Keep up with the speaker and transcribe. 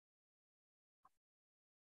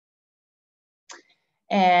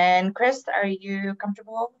And Chris, are you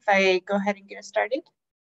comfortable if I go ahead and get us started?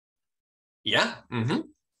 Yeah.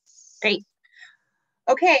 Great.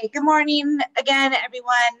 Okay, good morning again,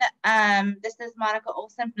 everyone. This is Monica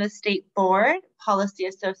Olson from the State Board, Policy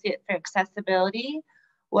Associate for Accessibility.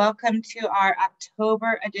 Welcome to our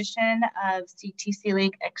October edition of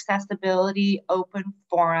ctcLink Accessibility Open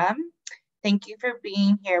Forum. Thank you for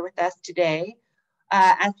being here with us today.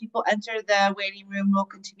 As people enter the waiting room, we'll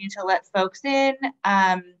continue to let folks in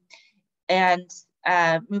and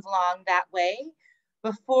move along that way.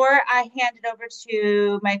 Before I hand it over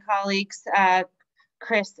to my colleagues,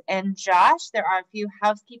 Chris and Josh, there are a few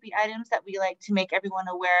housekeeping items that we like to make everyone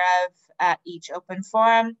aware of at each open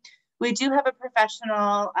forum. We do have a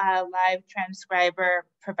professional live transcriber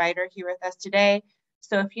provider here with us today.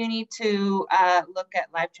 So if you need to look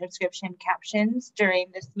at live transcription captions during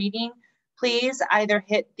this meeting, please either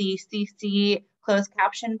hit the CC closed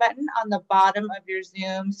caption button on the bottom of your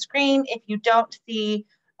Zoom screen. If you don't see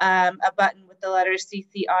a button with the letter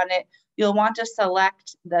CC on it, you'll want to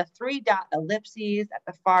select the 3-dot ellipses at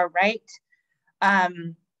the far right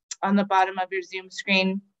on the bottom of your Zoom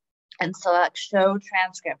screen and select show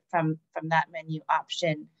transcript from that menu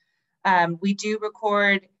option. We do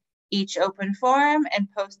record each open forum and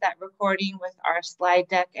post that recording with our slide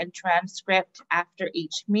deck and transcript after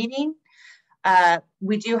each meeting.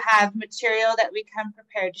 We do have material that we come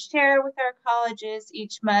prepared to share with our colleges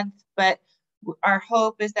each month, but our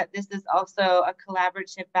hope is that this is also a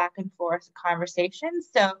collaborative back and forth conversation.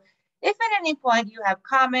 So if at any point you have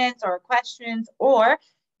comments or questions, or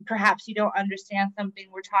perhaps you don't understand something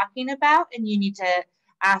we're talking about and you need to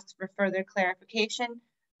ask for further clarification,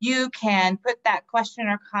 you can put that question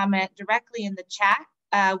or comment directly in the chat.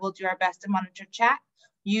 We'll do our best to monitor chat.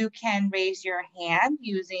 You can raise your hand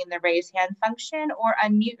using the raise hand function or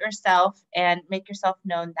unmute yourself and make yourself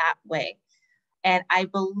known that way. And I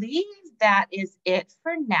believe that is it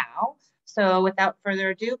for now. So without further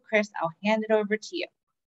ado, Chris, I'll hand it over to you.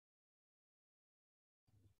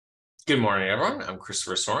 Good morning, everyone. I'm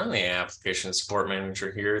Christopher Soren, the Application Support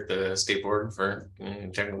Manager here at the State Board for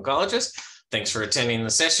Technical Colleges. Thanks for attending the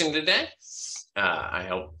session today. I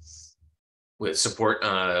help with support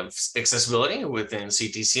of accessibility within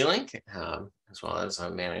ctcLink, as well as I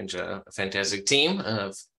manage a fantastic team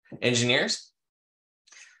of engineers,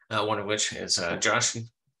 one of which is Josh,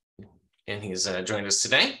 and he's joined us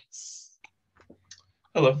today.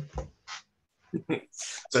 Hello.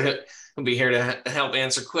 So he'll be here to help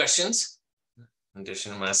answer questions, in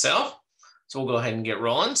addition to myself. So we'll go ahead and get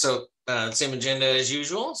rolling. So same agenda as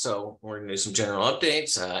usual. So we're going to do some general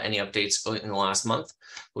updates, any updates in the last month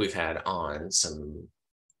we've had on some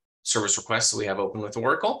service requests that we have open with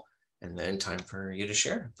Oracle, and then time for you to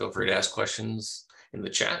share. Feel free to ask questions in the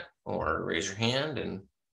chat or raise your hand, and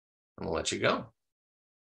we'll let you go.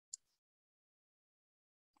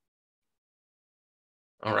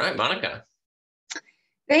 All right, Monica.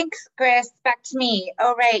 Thanks, Chris. Back to me.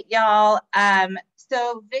 All right, y'all.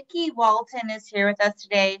 So Vicki Walton is here with us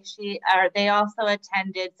today. They also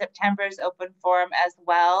attended September's open forum as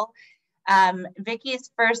well. Vicki's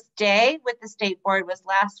first day with the State Board was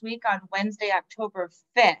last week on Wednesday, October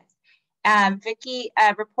 5th. Vicki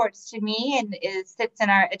reports to me and sits in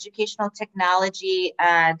our educational technology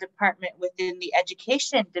department within the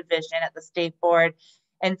education division at the State Board.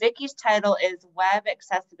 And Vicki's title is Web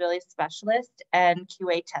Accessibility Specialist and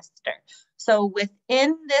QA Tester. So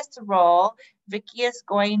within this role, Vicki is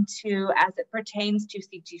going to, as it pertains to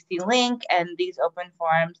ctcLink and these open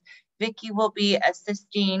forums, Vicki will be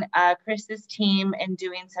assisting Chris's team in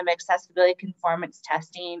doing some accessibility conformance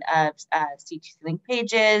testing of ctcLink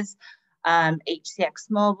pages,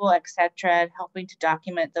 HCX Mobile, etc., and helping to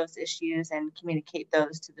document those issues and communicate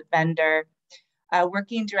those to the vendor.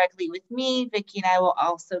 Working directly with me, Vicki and I will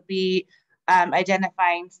also be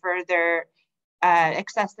identifying further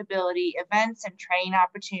accessibility events and training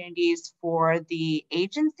opportunities for the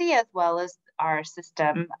agency as well as our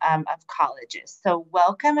system of colleges. So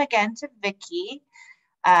welcome again to Vicki.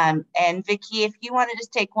 And Vicki, if you want to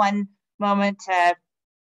just take one moment to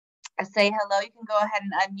say hello, you can go ahead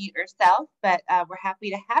and unmute yourself, but we're happy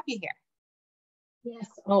to have you here. Yes,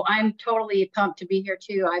 oh, I'm totally pumped to be here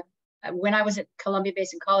too. When I was at Columbia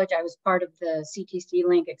Basin College, I was part of the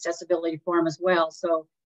ctcLink Accessibility Forum as well. So,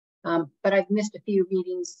 but I've missed a few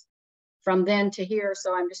meetings from then to here,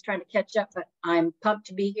 so I'm just trying to catch up. But I'm pumped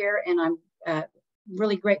to be here, and I'm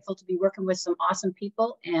really grateful to be working with some awesome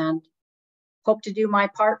people, and hope to do my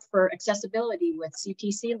part for accessibility with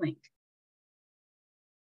ctcLink.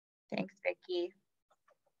 Thanks, Vicki.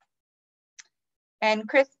 And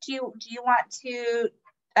Chris, do you want to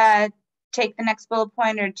take the next bullet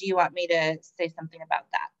point, or do you want me to say something about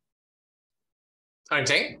that? I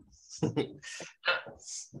take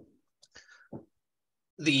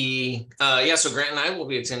so Grant and I will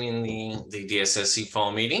be attending the DSSC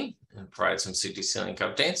fall meeting and provide some ctcLink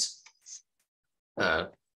updates.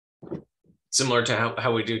 Similar to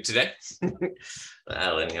how we do today.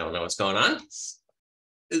 Letting you all know what's going on.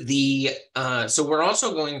 So we're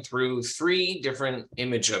also going through 3 different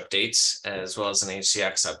image updates as well as an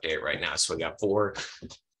HCX update right now. So we got 4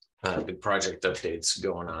 big project updates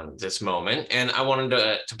going on at this moment. And I wanted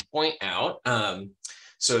to point out,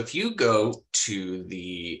 so if you go to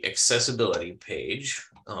the accessibility page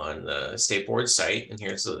on the State Board site, and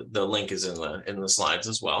here's the link is in the slides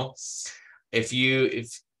as well. If you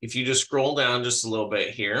just scroll down just a little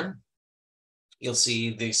bit here, you'll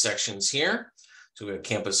see these sections here. So we have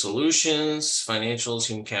campus solutions, financials,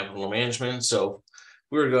 human capital management. So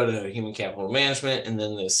we were to go to human capital management and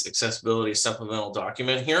then this accessibility supplemental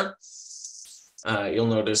document here. You'll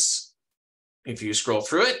notice if you scroll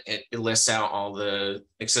through it, it lists out all the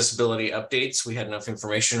accessibility updates. We had enough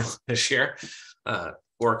information this year.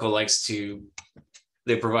 Oracle likes to,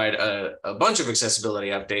 they provide a bunch of accessibility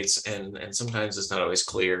updates, and sometimes it's not always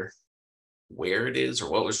clear where it is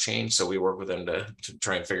or what was changed. So we work with them to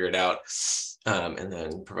try and figure it out and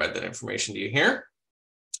then provide that information to you here.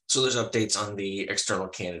 So there's updates on the external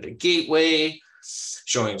candidate gateway,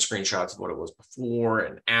 showing screenshots of what it was before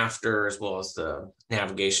and after, as well as the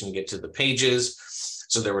navigation to get to the pages.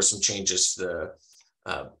 So there were some changes to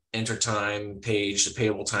the enter time page, the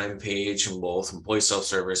payable time page, in both employee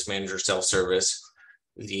self-service, manager self-service.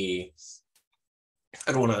 I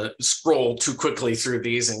don't want to scroll too quickly through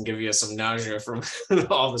these and give you some nausea from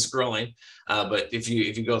all the scrolling. But if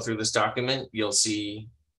you go through this document, you'll see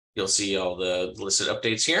all the listed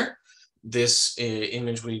updates here. This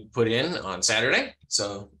image we put in on Saturday.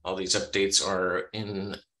 So all these updates are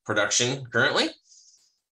in production currently.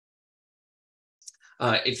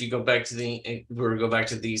 If you go back to the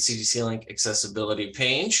ctcLink accessibility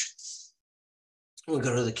page, we'll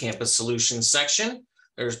go to the campus solutions section.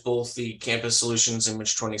 There's both the campus solutions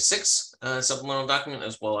image 26 supplemental document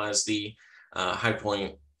as well as the High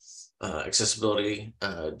Point accessibility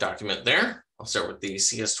document there. I'll start with the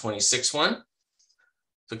CS26 one.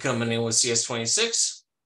 So coming in with CS26,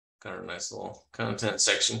 got a nice little content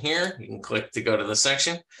section here. You can click to go to the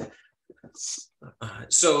section.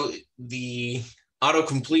 So the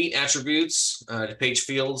autocomplete attributes to page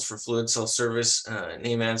fields for fluid self-service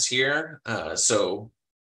name ads here. So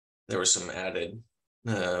there were some added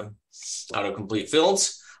autocomplete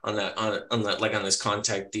fields on this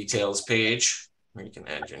contact details page where you can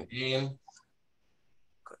add your name.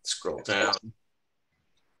 Scroll down.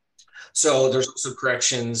 So there's also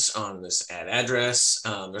corrections on this ad address.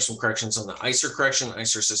 There's some corrections on the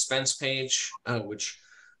ICER suspense page, which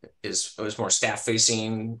was more staff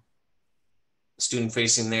facing, student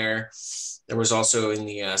facing there. There was also in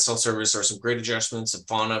the self-service, there were some grid adjustments and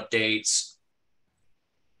font updates.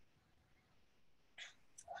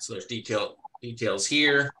 So there's details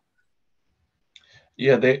here.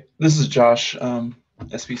 Yeah, this is Josh,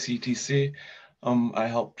 SBCTC. I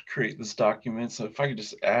helped create this document. So if I could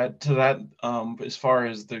just add to that, as far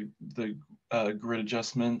as the grid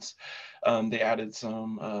adjustments, they added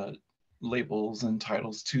some labels and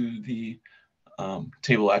titles to the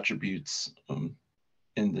table attributes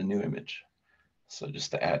in the new image. So just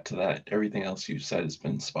to add to that, everything else you said has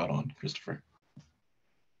been spot on, Christopher.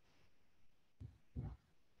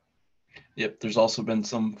 Yep, there's also been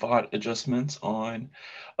some font adjustments on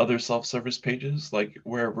other self-service pages, like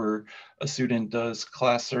wherever a student does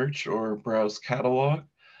class search or browse catalog,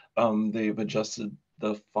 they've adjusted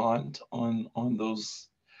the font on those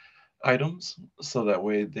items, so that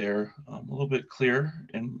way they're a little bit clearer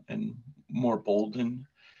and more bold in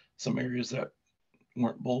some areas that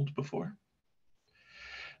weren't bold before.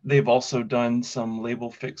 They've also done some label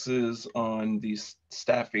fixes on these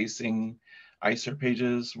staff-facing ICER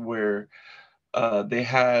pages where they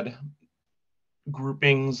had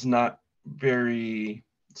groupings not very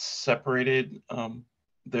separated.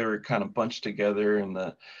 They were kind of bunched together and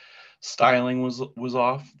the styling was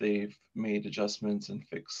off. They've made adjustments and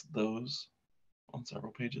fixed those on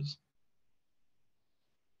several pages.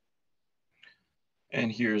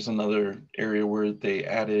 And here's another area where they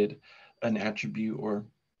added an attribute or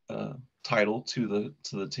title to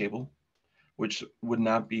the table, which would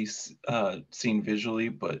not be seen visually,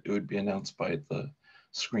 but it would be announced by the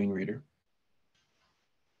screen reader.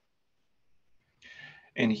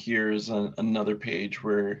 And here's another page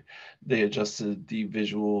where they adjusted the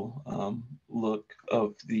visual look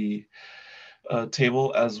of the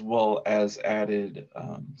table, as well as added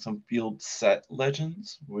some field set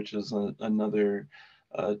legends, which is another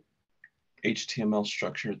HTML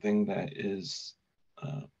structure thing that is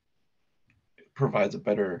provides a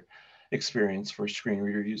better experience for screen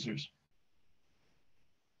reader users.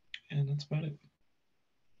 And that's about it.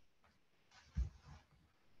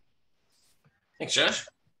 Thanks, Josh.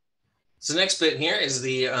 So the next bit here is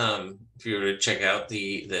the, if you were to check out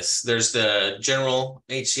there's the general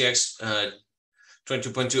HCX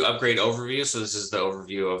 22.2 upgrade overview. So this is the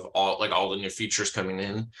overview of all the new features coming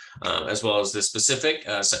in, as well as the specific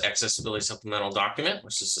accessibility supplemental document,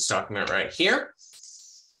 which is this document right here.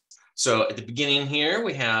 So at the beginning here,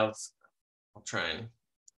 we have, I'll try and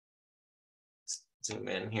zoom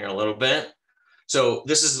in here a little bit. So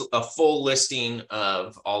this is a full listing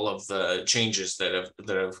of all of the changes that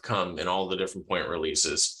have come in all the different point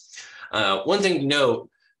releases. One thing to note,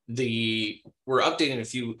 we're updating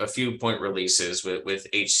a few point releases with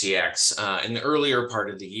HCX in the earlier part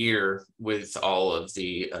of the year with all of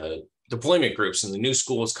the deployment groups and the new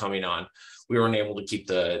schools coming on. We weren't able to keep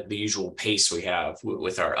the usual pace we have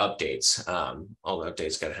with our updates. All the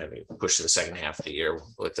updates got to have pushed to the second half of the year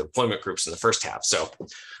with the deployment groups in the first half. So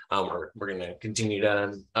we're going to continue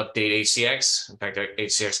to update HCX. In fact,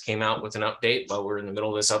 HCX came out with an update while we're in the middle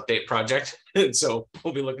of this update project. And so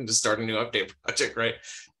we'll be looking to start a new update project right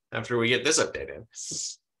after we get this update in.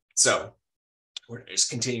 So we're just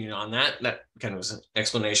continuing on that. That kind of was an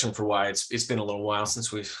explanation for why it's been a little while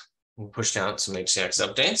since we've pushed out some HCX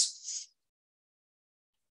updates.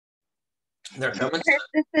 Chris,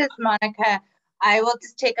 this is Monica. I will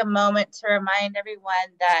just take a moment to remind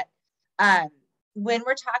everyone that when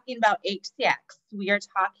we're talking about HCX, we are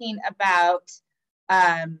talking about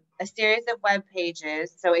a series of web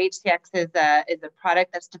pages. So HCX is a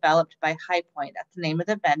product that's developed by HighPoint. That's the name of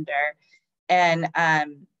the vendor. And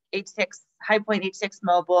HighPoint HCX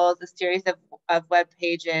Mobile is a series of web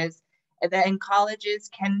pages. And then colleges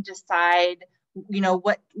can decide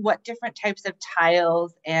what different types of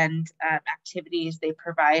tiles and activities they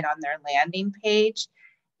provide on their landing page.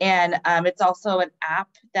 And it's also an app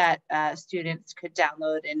that students could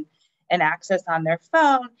download and access on their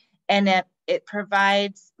phone. And it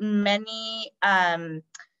provides many of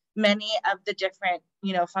the different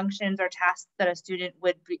functions or tasks that a student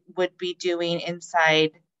would be doing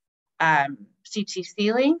inside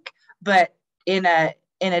ctcLink, but in a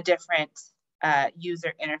different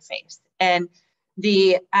user interface. And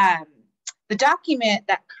the document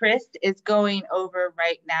that Chris is going over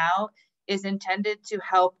right now is intended to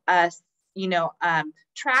help us,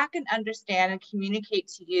 track and understand and communicate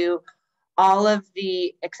to you all of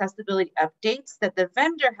the accessibility updates that the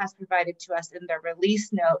vendor has provided to us in their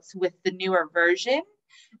release notes with the newer version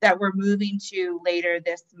that we're moving to later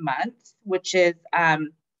this month, which is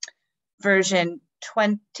version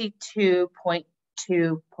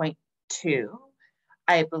 22.2.2,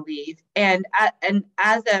 I believe. And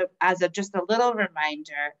as a just a little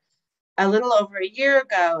reminder, a little over a year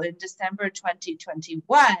ago in December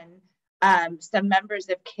 2021, some members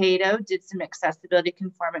of Cato did some accessibility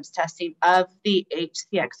conformance testing of the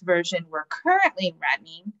HCX version we're currently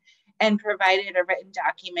running and provided a written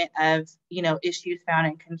document of issues found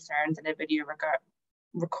and concerns and a video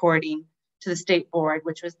recording to the state board,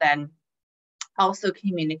 which was then also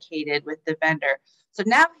communicated with the vendor. So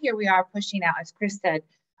now here we are pushing out, as Chris said,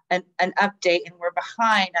 an update, and we're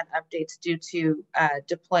behind on updates due to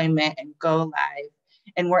deployment and go live.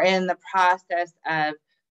 And we're in the process of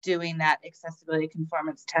doing that accessibility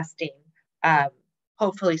conformance testing,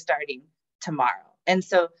 hopefully starting tomorrow. And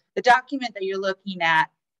so the document that you're looking at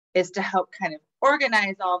is to help kind of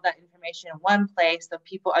organize all that information in one place so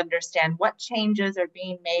people understand what changes are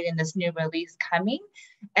being made in this new release coming,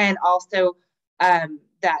 and also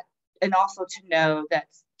also to know that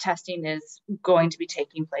testing is going to be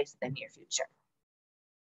taking place in the near future.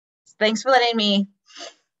 So thanks for letting me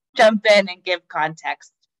jump in and give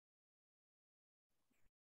context.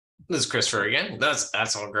 This is Christopher again.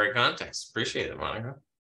 That's all great context. Appreciate it, Monica.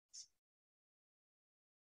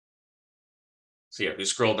 So yeah, we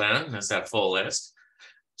scroll down, that's that full list.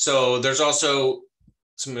 So there's also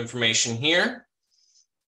some information here.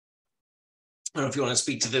 I don't know if you want to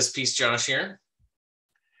speak to this piece, Josh, here.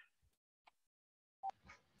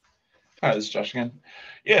 Hi, this is Josh again.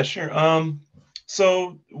 Yeah, sure.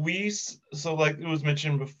 So like it was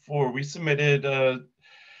mentioned before, we submitted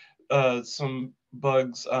some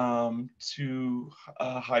bugs to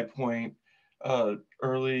HighPoint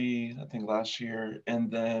early, I think last year,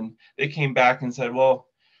 and then they came back and said, well,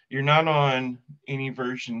 you're not on any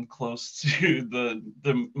version close to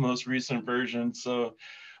the most recent version, so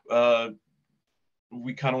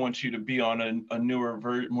we kind of want you to be on a newer,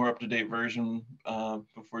 more up-to-date version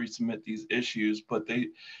before you submit these issues. But they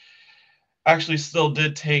actually still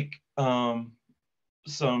did take some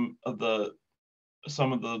of the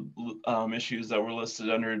issues that were listed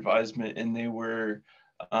under advisement, and they were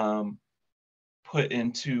put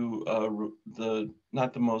into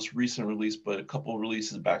not the most recent release, but a couple of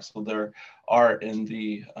releases back. So there are in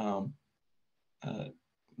the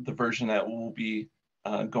version that will be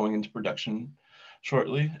going into production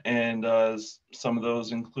shortly. And some of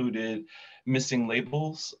those included missing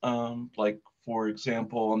labels, like for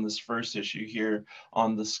example, on this first issue here,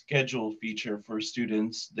 on the schedule feature for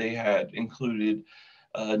students, they had included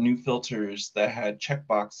new filters that had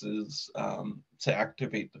checkboxes to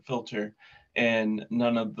activate the filter, and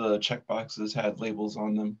none of the checkboxes had labels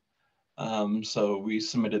on them. So we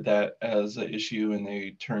submitted that as an issue, and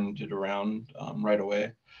they turned it around right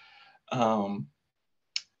away.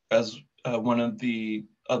 As one of the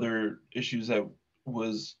other issues that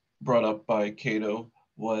was brought up by Cato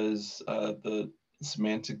was the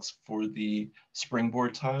semantics for the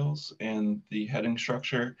springboard tiles and the heading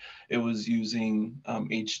structure. It was using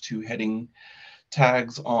H2 heading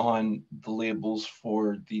tags on the labels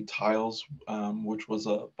for the tiles, which was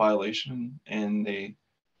a violation, and they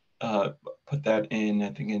put that in, I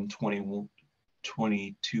think, in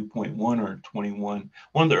 22.1 or 21,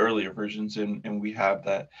 one of the earlier versions, and we have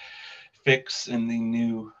that fix in the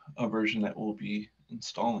new version that we'll be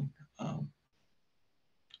installing.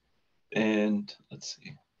 And let's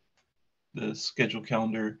see, the schedule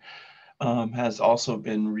calendar has also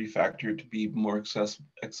been refactored to be more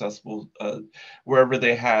accessible. Wherever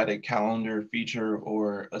they had a calendar feature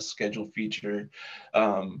or a schedule feature,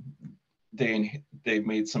 they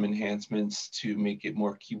made some enhancements to make it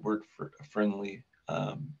more keyword friendly,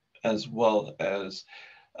 as well as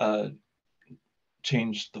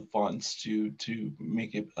change the fonts to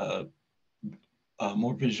make it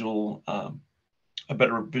more visual, a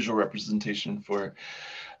better visual representation for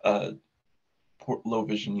low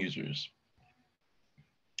vision users.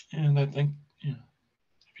 And I think, yeah,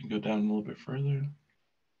 if you go down a little bit further.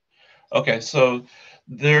 Okay, so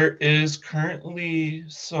there is currently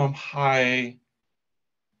some high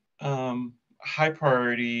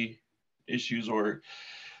priority issues or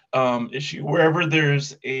issue wherever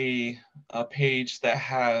there's a page that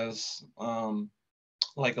has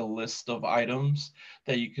like a list of items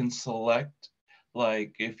that you can select.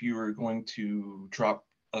 Like if you were going to drop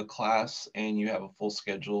a class and you have a full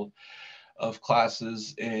schedule of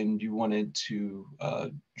classes and you wanted to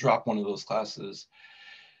drop one of those classes,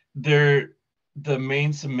 the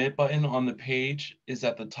main submit button on the page is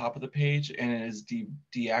at the top of the page, and it is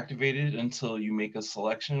deactivated until you make a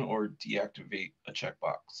selection or deactivate a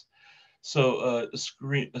checkbox. So a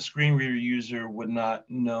screen reader user would not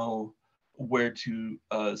know where to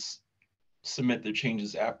submit their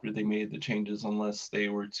changes after they made the changes unless they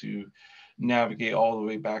were to navigate all the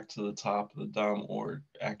way back to the top of the DOM or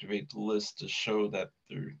activate the list to show that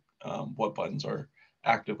what buttons are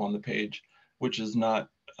active on the page, which is not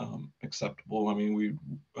acceptable. I mean,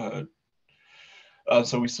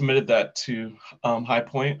 so we submitted that to High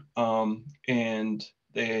Point, and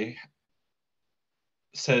they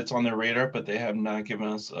said it's on their radar, but they have not given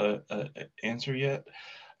us an answer yet.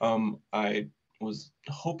 I was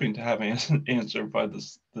hoping to have an answer by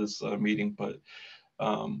this meeting, but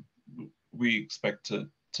we expect them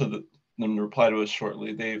to reply to us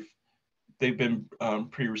shortly. They've been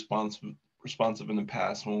pretty responsive in the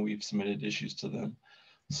past when we've submitted issues to them.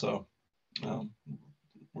 So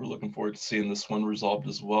we're looking forward to seeing this one resolved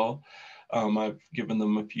as well. I've given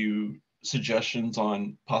them a few suggestions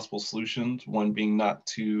on possible solutions, one being not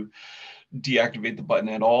to deactivate the button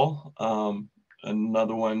at all.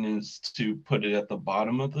 Another one is to put it at the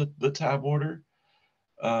bottom of the tab order.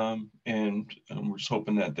 And we're just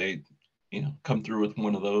hoping that they come through with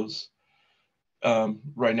one of those.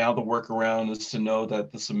 Right now, the workaround is to know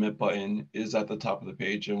that the submit button is at the top of the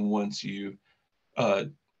page, and once you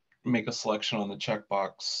make a selection on the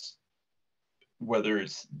checkbox, whether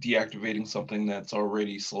it's deactivating something that's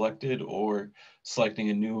already selected or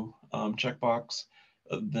selecting a new checkbox,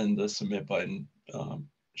 then the submit button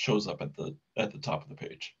shows up at the top of the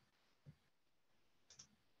page.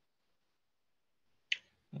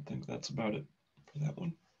 I think that's about it for that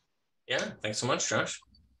one. Yeah, thanks so much, Josh.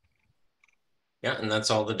 Yeah, and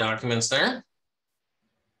that's all the documents there.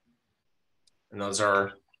 And those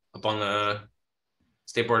are up on the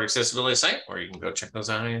State Board Accessibility site, or you can go check those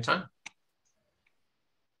out anytime.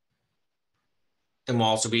 And we'll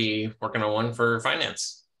also be working on one for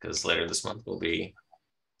finance, because later this month we'll be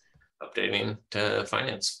updating to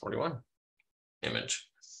Finance 41 image.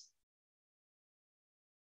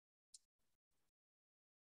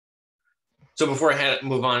 So before I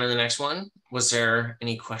move on to the next one, was there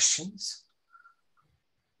any questions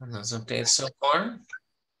on those updates so far?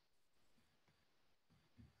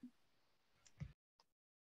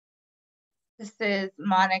 This is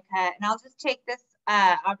Monica, and I'll just take this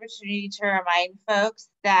opportunity to remind folks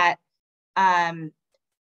that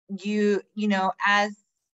you know, as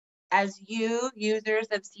you users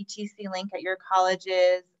of ctcLink at your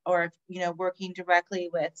colleges, or you know, working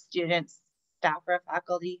directly with students, staff, or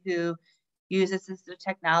faculty who use assistive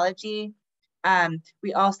technology,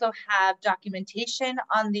 we also have documentation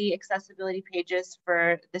on the accessibility pages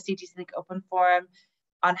for the ctcLink Open Forum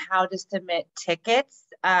on how to submit tickets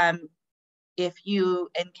if you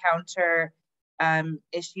encounter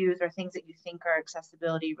issues or things that you think are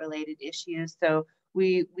accessibility related issues. So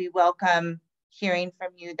we welcome hearing from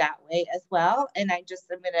you that way as well. And I'm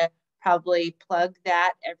gonna probably plug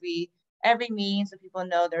that every meeting so people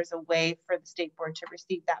know there's a way for the state board to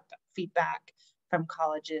receive that feedback from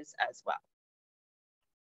colleges as well.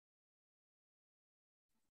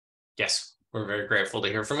 Yes, we're very grateful to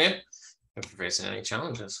hear from you. If you're facing any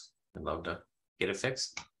challenges, I'd love to get it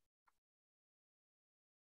fixed.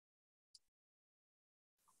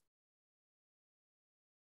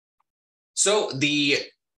 So the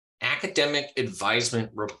academic advisement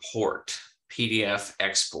report, PDF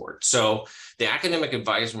export. So the academic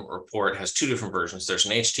advisement report has two different versions. There's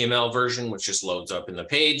an HTML version, which just loads up in the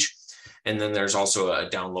page. And then there's also a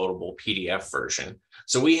downloadable PDF version.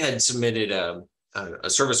 So we had submitted a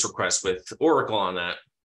service request with Oracle on that,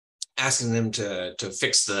 asking them to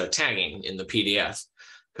fix the tagging in the PDF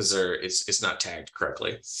because it's not tagged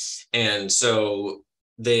correctly. And so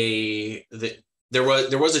there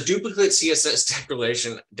was a duplicate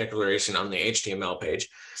CSS declaration on the HTML page,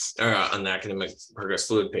 on the academic progress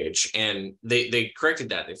fluid page, and they corrected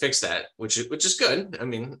that. They fixed that, which is good. I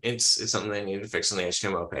mean, it's something they needed to fix on the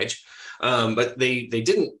HTML page, but they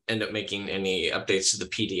didn't end up making any updates to the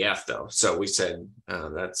PDF though. So we said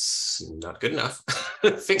that's not good enough.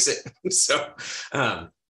 Fix it. So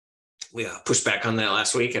we pushed back on that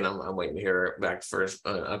last week, and I'm waiting to hear back for an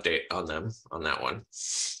update on that one.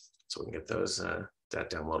 So we can get those that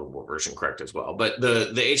downloadable version correct as well. But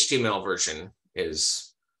the HTML version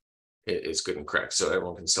is good and correct, so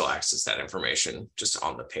everyone can still access that information just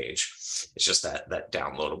on the page. It's just that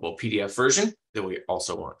downloadable PDF version that we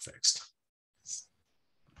also want fixed.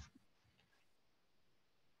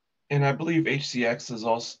 And I believe HCX is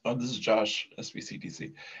also, this is Josh,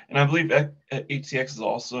 SBCTC, and I believe HCX has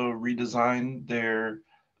also redesigned their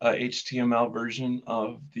HTML version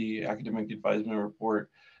of the academic advisement report.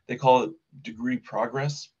 They call it degree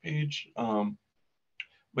progress page.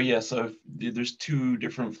 But yeah, so there's two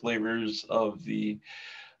different flavors of the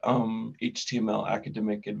HTML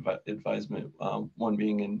academic advisement, one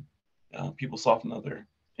being in PeopleSoft and other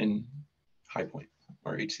in High Point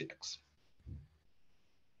or HCX.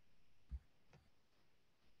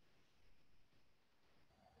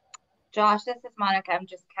 Josh, this is Monica. I'm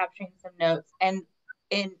just capturing some notes. And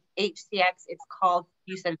in HCX, it's called,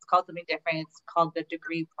 you said it's called something different. It's called the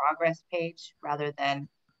degree progress page rather than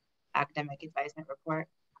academic advisement report.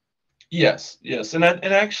 Yes, yes. And I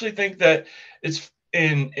actually think that it's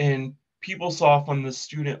in PeopleSoft on the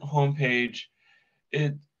student homepage,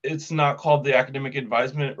 it's not called the academic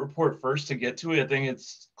advisement report first to get to it. I think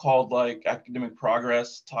it's called like academic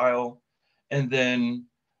progress tile. And then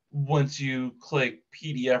once you click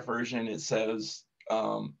PDF version, it says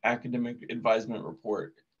academic advisement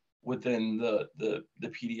report within the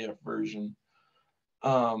PDF version.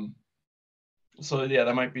 So yeah,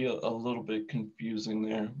 that might be a little bit confusing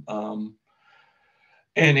there.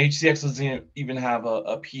 And HCX doesn't even have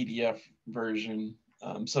a PDF version.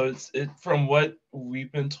 So it's from what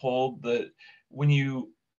we've been told that when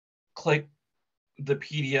you click the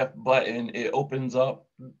PDF button, it opens up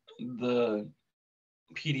the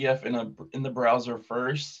PDF in the browser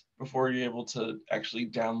first before you're able to actually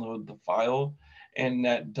download the file, and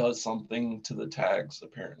that does something to the tags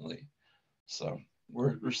apparently. So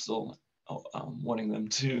we're still wanting them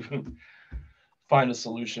to find a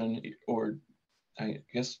solution, or I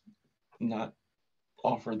guess not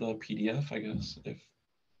offer the PDF, I guess, if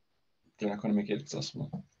they're not going to make it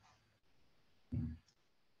accessible.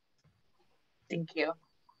 Thank you.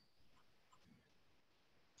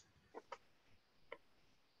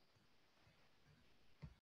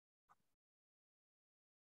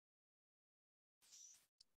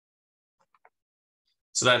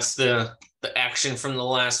 So that's the action from the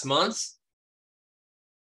last month.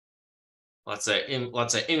 Lots of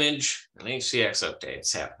image and HCX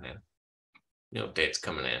updates happening. New updates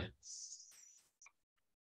coming in.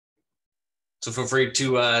 So feel free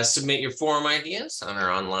to submit your forum ideas on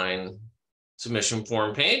our online submission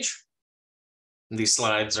form page. These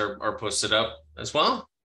slides are posted up as well.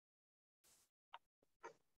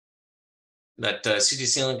 That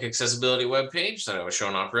ctcLink accessibility webpage that I was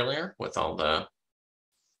showing off earlier with all the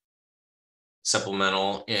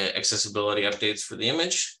supplemental accessibility updates for the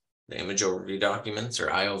image overview documents, or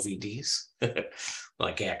IOVDs,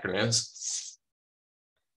 like acronyms.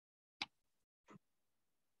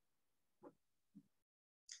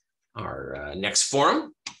 Our next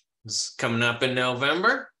forum is coming up in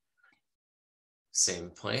November.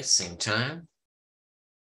 Same place, same time.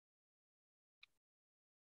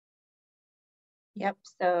 Yep,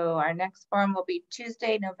 so our next forum will be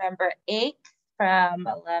Tuesday, November 8th from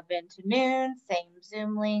 11 to noon, same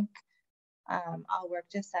Zoom link. I'll work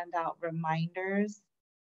to send out reminders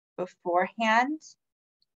beforehand.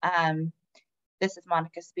 This is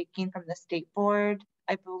Monica speaking from the State Board.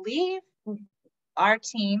 I believe our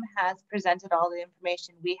team has presented all the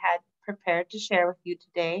information we had prepared to share with you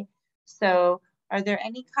today. So are there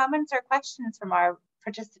any comments or questions from our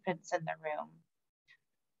participants in the room?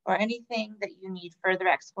 Or anything that you need further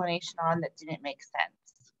explanation on that didn't make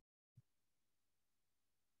sense?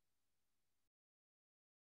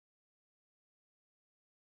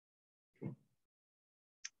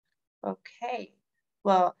 Okay,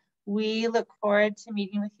 well, we look forward to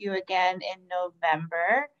meeting with you again in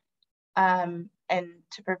November and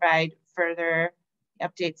to provide further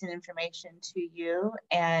updates and information to you.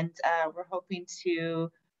 And we're hoping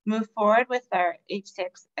to move forward with our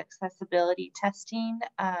H6 accessibility testing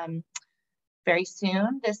very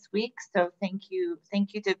soon this week. So thank you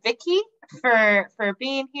to Vicki for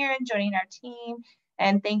being here and joining our team.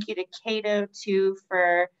 And thank you to Cato too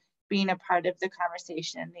for being a part of the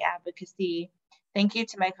conversation, the advocacy. Thank you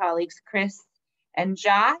to my colleagues, Chris and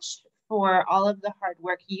Josh, for all of the hard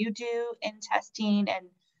work you do in testing and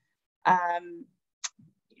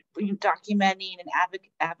documenting and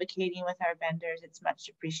advocating with our vendors. It's much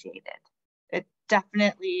appreciated. It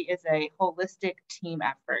definitely is a holistic team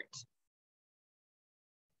effort.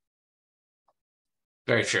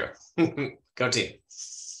 Very true. Go team.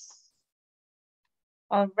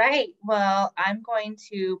 All right, well, I'm going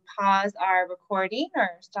to pause our recording or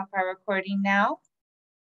stop our recording now.